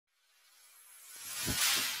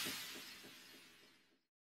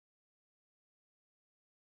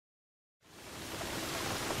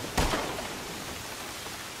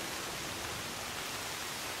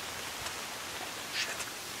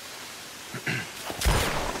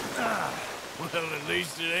Well, at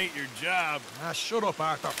least it ain't your job. Ah, shut up,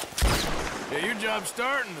 Arthur. Yeah, your job's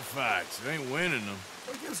starting the fights. It ain't winning them.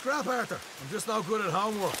 I can scrap, Arthur. I'm just not good at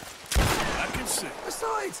homework. I can see.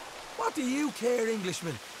 Besides, what do you care,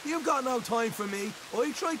 Englishman? You've got no time for me.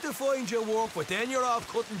 I tried to find you work, but then you're off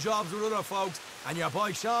cutting jobs with other folks, and your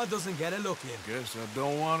boy Sean doesn't get a look in. Guess I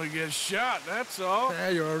don't want to get shot, that's all. Ah,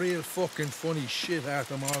 you're a real fucking funny shit,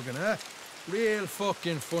 Arthur Morgan, eh? Real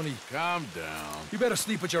fucking funny. Calm down. You better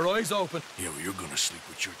sleep with your eyes open. Yeah, well, you're gonna sleep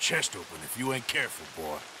with your chest open if you ain't careful,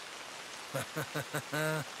 boy.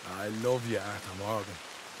 I love you, Arthur Morgan.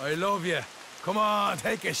 I love you. Come on,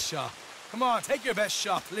 take a shot. Come on, take your best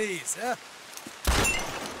shot, please, eh?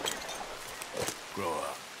 Grow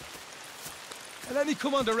up. And let me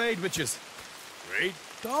come on the raid with yous. Raid?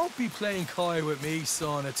 Don't be playing coy with me,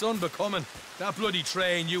 son. It's unbecoming. That bloody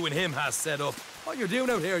train you and him has set up. What you're doing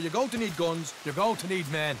out here, you're going to need guns, you're going to need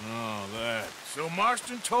men. Oh, that. So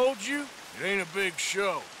Marston told you? It ain't a big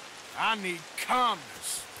show. I need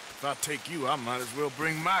calmness. If I take you, I might as well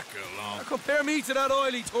bring Micah along. Now compare me to that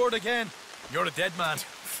oily turd again. You're a dead man.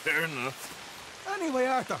 Fair enough. Anyway,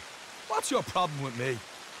 Arthur, what's your problem with me?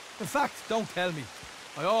 In fact, don't tell me.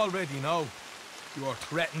 I already know. You're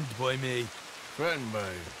threatened by me. Threatened by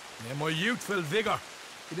you? Yeah, my youthful vigor.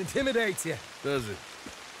 It intimidates you. Does it?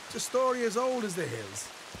 It's a story as old as the hills.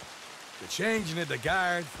 The changing of the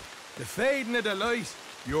guard, the fading of the light.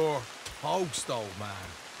 You're toast, old man.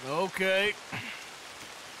 Okay.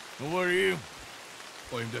 And what are you?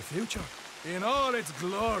 I'm the future, in all its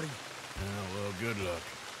glory. Oh, well, good luck.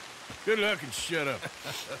 Good luck and shut up.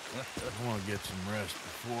 I want to get some rest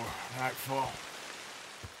before nightfall.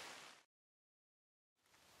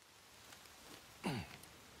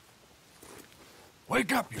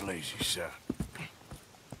 Wake up, you lazy son.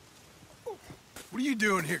 What are you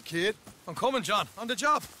doing here, kid? I'm coming, John. On the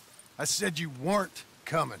job. I said you weren't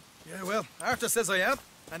coming. Yeah, well, Arthur says I am.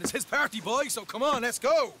 And it's his party, boy, so come on, let's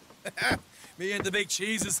go. Me and the big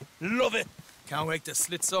cheeses. Love it. Can't wait to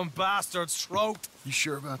slit some bastard's throat. You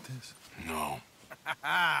sure about this? No.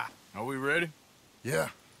 Are we ready? Yeah.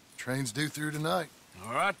 Train's due through tonight.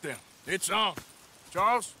 All right, then. It's on.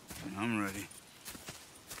 Charles? I'm ready.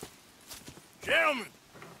 Gentlemen,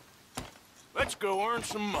 let's go earn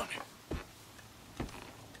some money.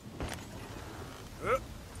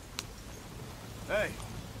 Hey,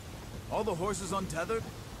 all the horses untethered?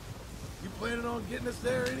 You planning on getting us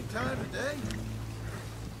there any time today?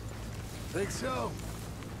 Think so.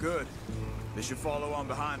 Good. They should follow on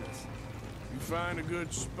behind us. You find a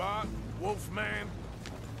good spot, Wolfman?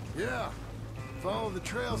 Yeah. Follow the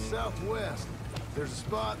trail southwest. There's a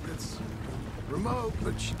spot that's remote,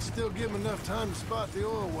 but should still give them enough time to spot the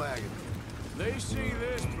oil wagon. They see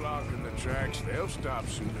this blocking the tracks, they'll stop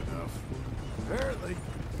soon enough. Apparently,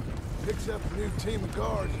 picks up a new team of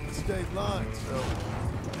guards at the state line, so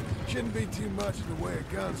shouldn't be too much in the way of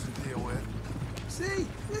guns to deal with. See,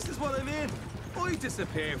 this is what I mean. I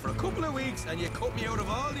disappear for a couple of weeks and you cut me out of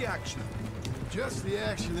all the action. Just the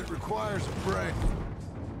action that requires a break.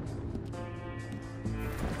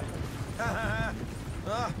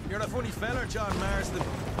 You're a funny feller, John Marsden.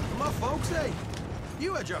 My folks say,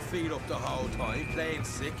 you had your feet up the whole time, playing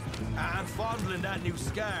sick, and fondling that new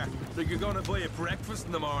scar like you're gonna buy a breakfast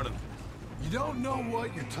in the morning. You don't know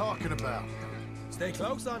what you're talking about. Stay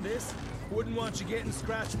close on this. Wouldn't want you getting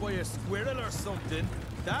scratched by a squirrel or something.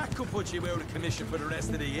 That could put you out of commission for the rest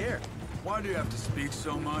of the year. Why do you have to speak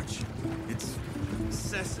so much? It's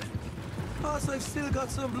incessant. Boss, I've still got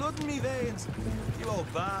some blood in me veins. You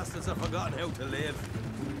old bastards have forgotten how to live.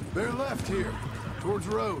 They're left here, towards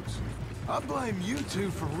Rhodes. I blame you two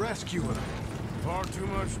for rescuing them. Far too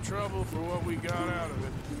much trouble for what we got out of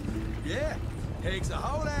it. Yeah, takes a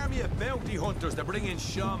whole army of bounty hunters to bring in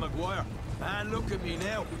Sean McGuire. And look at me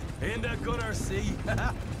now, in the gutter sea.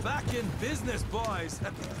 Back in business, boys.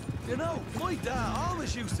 You know, my dad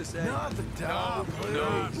always used to say... Not the dog, please.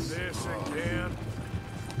 Not this again.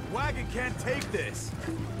 Wagon can't take this.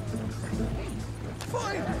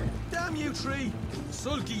 Fine. Damn you three.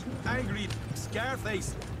 Sulky, angry,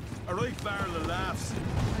 scarface. A right barrel of laughs.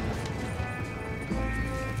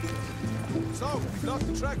 So, we block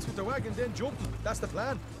the tracks with the wagon, then jump. That's the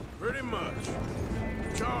plan. Pretty much.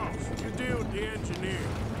 Charles, you deal with the engineer.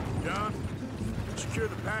 John, secure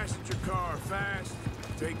the passenger car fast,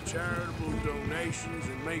 take charitable donations,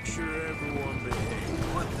 and make sure everyone behaves.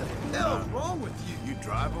 What the hell's wrong with you? You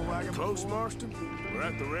drive a wagon Close, before? Marston? We're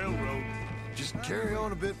at the railroad. Just carry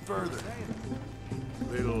on a bit further.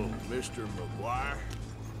 Little Mr. McGuire,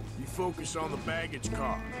 you focus on the baggage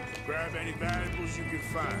car. Grab any valuables you can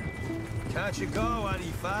find. Can't you go any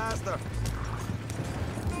faster?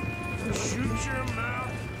 Shoot your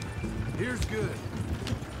mouth. Here's good.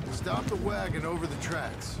 Stop the wagon over the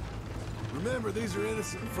tracks. Remember, these are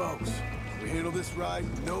innocent folks. We handle this right,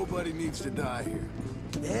 nobody needs to die here.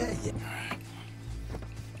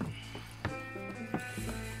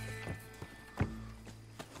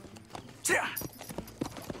 Yeah.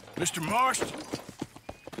 Mr. Marston,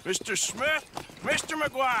 Mr. Smith, Mr.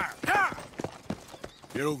 McGuire, ha!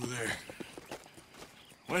 Get over there.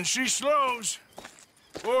 When she slows,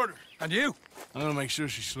 order. And you? I'm gonna make sure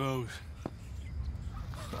she slows.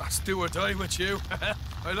 Let's do or die with you.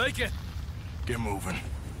 I like it. Get moving.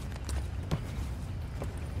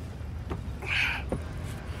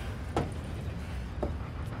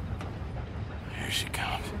 Here she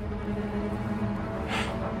comes.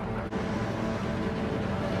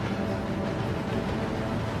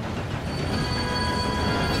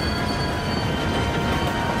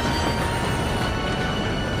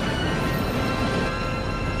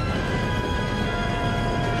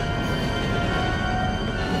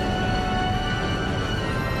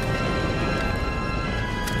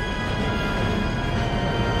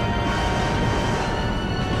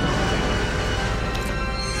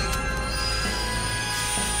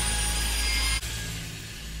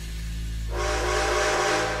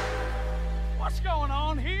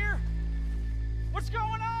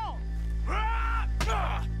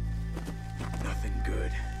 Nothing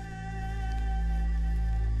good.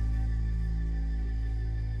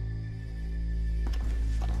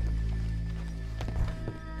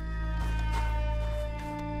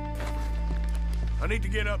 I need to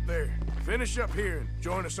get up there. Finish up here and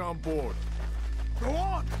join us on board. Go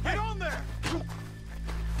on! Get on there!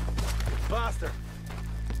 Bastard!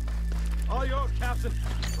 All yours, Captain.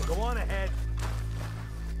 Go on ahead.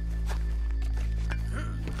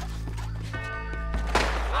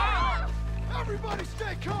 Everybody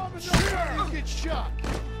stay calm and nobody get shot.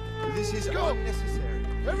 This is Go. unnecessary.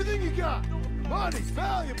 Everything you got. Money,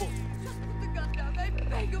 valuable. Just put the gun down, I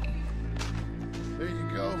beg of you. There you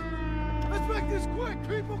go. Let's make this quick,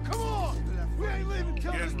 people. Come on. We ain't leaving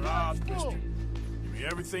till this Getting bag's robbed, full. mister. Give me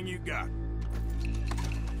everything you got.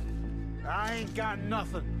 I ain't got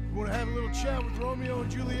nothing. You want to have a little chat with Romeo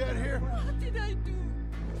and Juliet here? What did I do?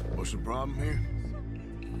 What's the problem here?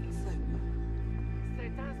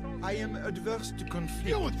 I am adverse to conflict.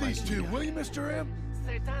 Deal with these two, will you, Mr. M?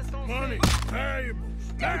 Money,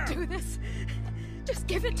 valuables, now! Don't do this. Just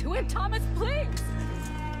give it to him, Thomas, please.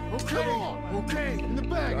 Come on. Okay. In the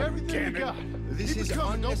bag, everything you got. This Keep is it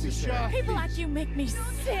coming. Don't be unnecessary. shy. People like you make me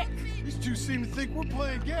sick. These two seem to think we're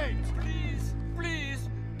playing games. Please,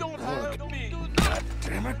 don't hurt me. God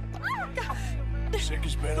damn it. Oh, God. Sick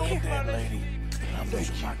as bed on a dead lady. I'm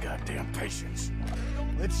losing my goddamn patience.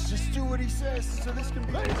 Let's just do what he says so this can...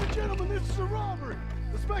 Ladies and gentlemen, this is a robbery.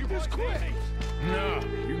 Let's make this quick. No,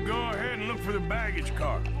 you go ahead and look for the baggage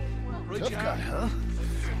car. Tough guy, huh?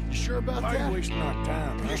 You sure about Why are that? you wasting our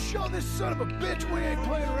time, You huh? show this son of a bitch we ain't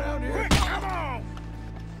playing around here. Quick, come on!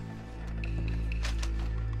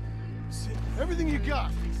 Everything you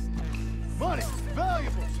got. Money,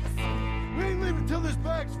 valuables. We ain't leaving till this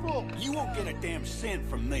bag's full. You won't get a damn cent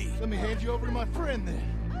from me. Let me hand you over to my friend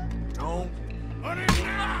then. Don't. Put it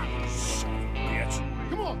now! Son of a bitch.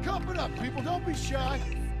 Come on, cup it up, people. Don't be shy.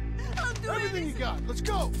 I'll do Everything you anything. got. Let's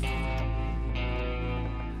go.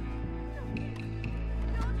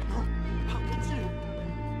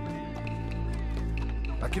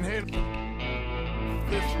 I can handle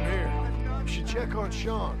this from here. You should check on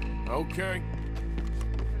Sean. Okay.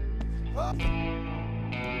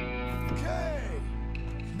 Okay.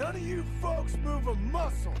 None of you folks move a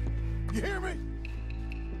muscle. You hear me?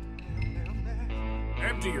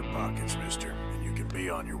 Empty your pockets, mister, and you can be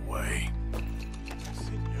on your way.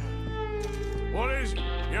 What is it?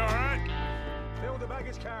 You all right? Fill the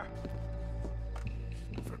baggage car.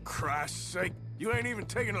 For Christ's sake, you ain't even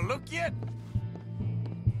taken a look yet?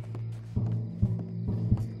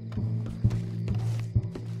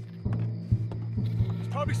 There's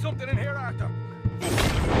probably something in here, Arthur.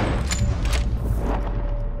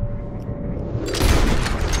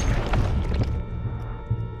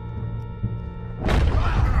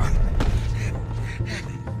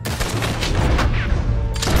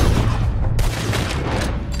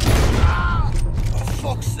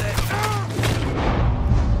 Fuck's sake.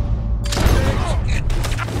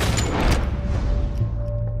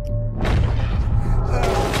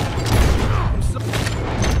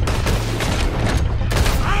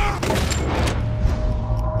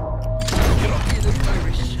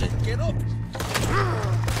 Get up!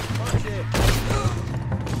 Okay.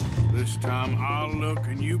 This time I'll look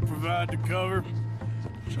and you provide the cover.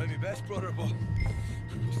 Try my best, brother, but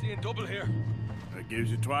we're seeing double here. That gives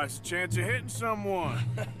you twice the chance of hitting someone.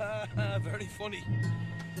 Very funny.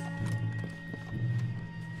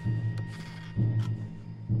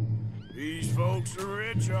 These folks are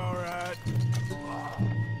rich, all right.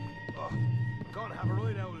 I'm gonna have a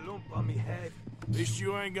right out lump on me head. At least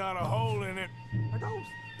you ain't got a hole in it. Are those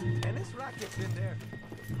tennis rackets in there?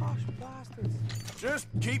 Gosh, bastards. Just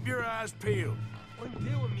keep your eyes peeled. I'm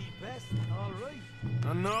doing me best, all right.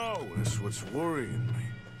 I know, that's what's worrying me.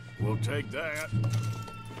 We'll take that.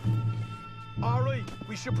 All right,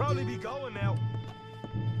 we should probably be going now.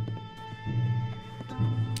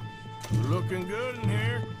 Looking good in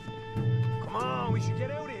here. Come on, we should get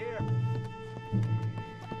out of here.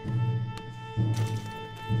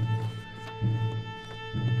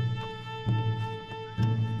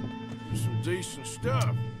 Some decent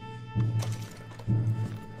stuff.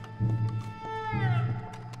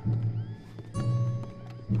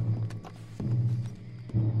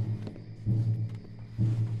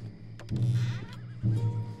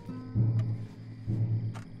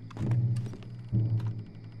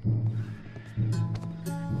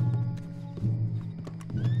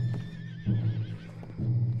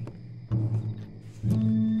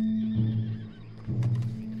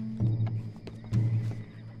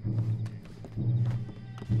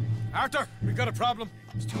 Arthur, we've got a problem.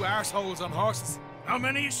 There's two arseholes on horses. How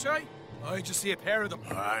many you say? I just see a pair of them.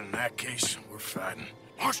 In that case, we're fighting.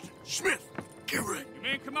 Marston, Smith, get ready. You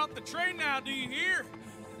men come out the train now, do you hear?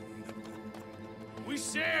 We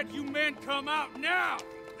said you men come out now.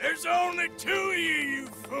 There's only two of you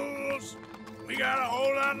fools. We got a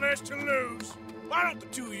whole lot less to lose. Why don't the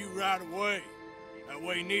two of you ride away? That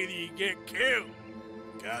way neither of you get killed.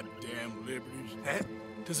 Goddamn liberties. Eh?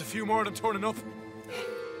 There's a few more of them turning up.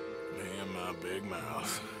 Me and my big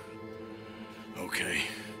mouth. Okay,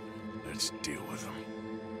 let's deal with them.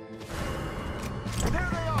 There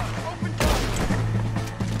they are! Open fire!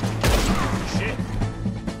 Shit!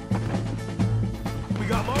 We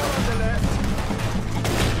got more on the left.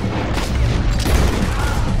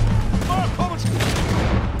 More coming!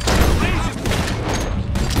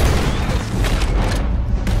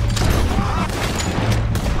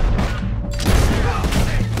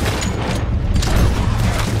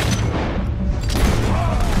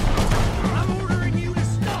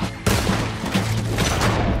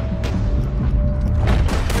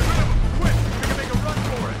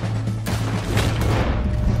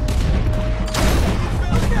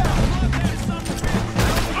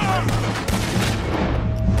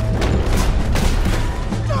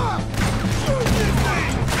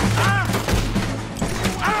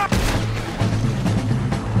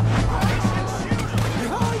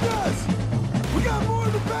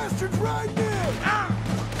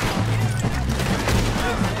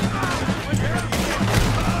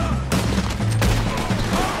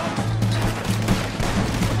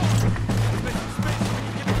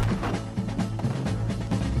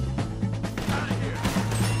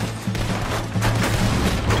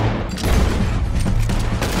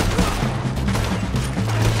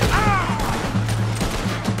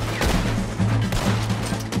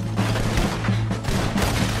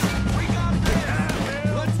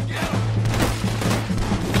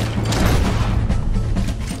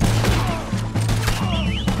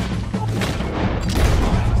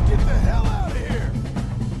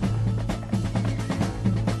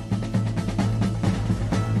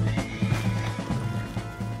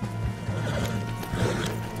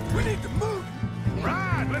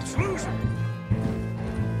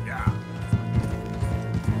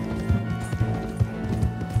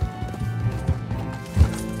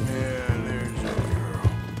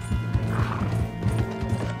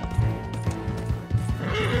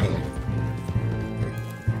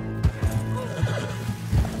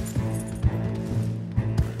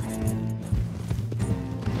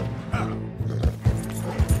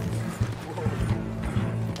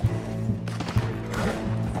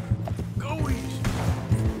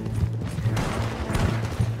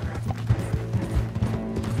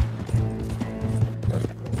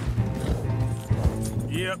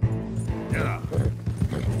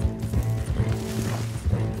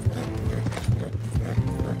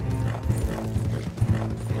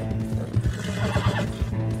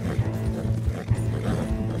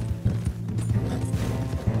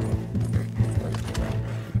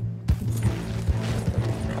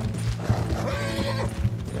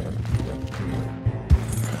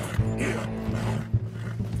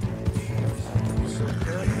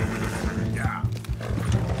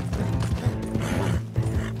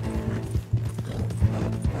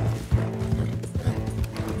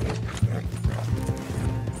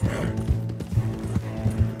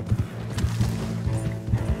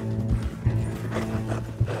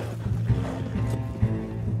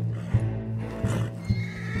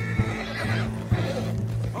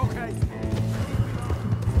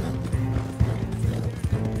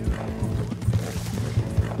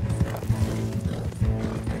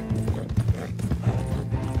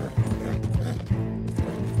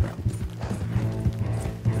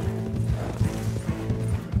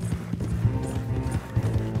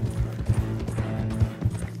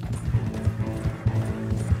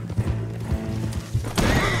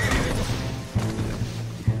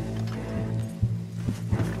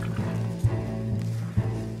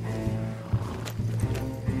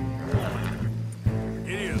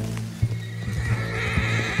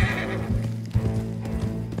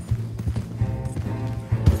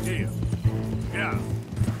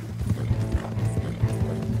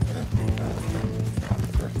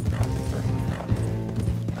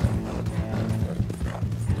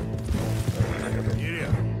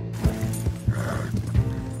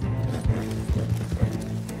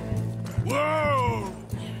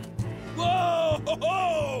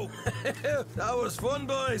 That was fun,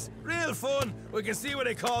 boys. Real fun. We can see what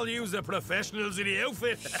they call you the professionals in the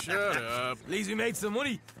outfit. Shut up. At least we made some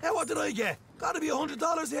money. Hey, what did I get? Gotta be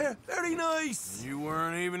 $100 here. Very nice. You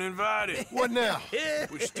weren't even invited. What now?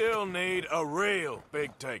 We still need a real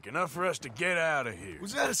big take, enough for us to get out of here.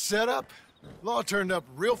 Was that a setup? Law turned up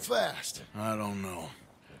real fast. I don't know.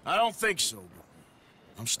 I don't think so, but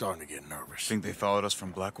I'm starting to get nervous. Think they followed us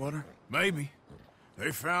from Blackwater? Maybe.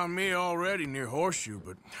 They found me already near Horseshoe,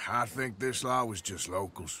 but I think this lot was just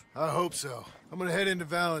locals. I hope so. I'm gonna head into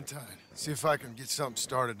Valentine, see if I can get something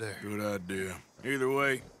started there. Good idea. Either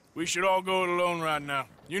way, we should all go it alone right now.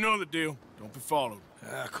 You know the deal. Don't be followed.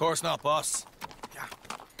 Of course not, boss.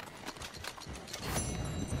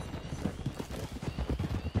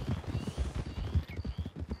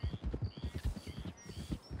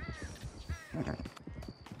 Okay.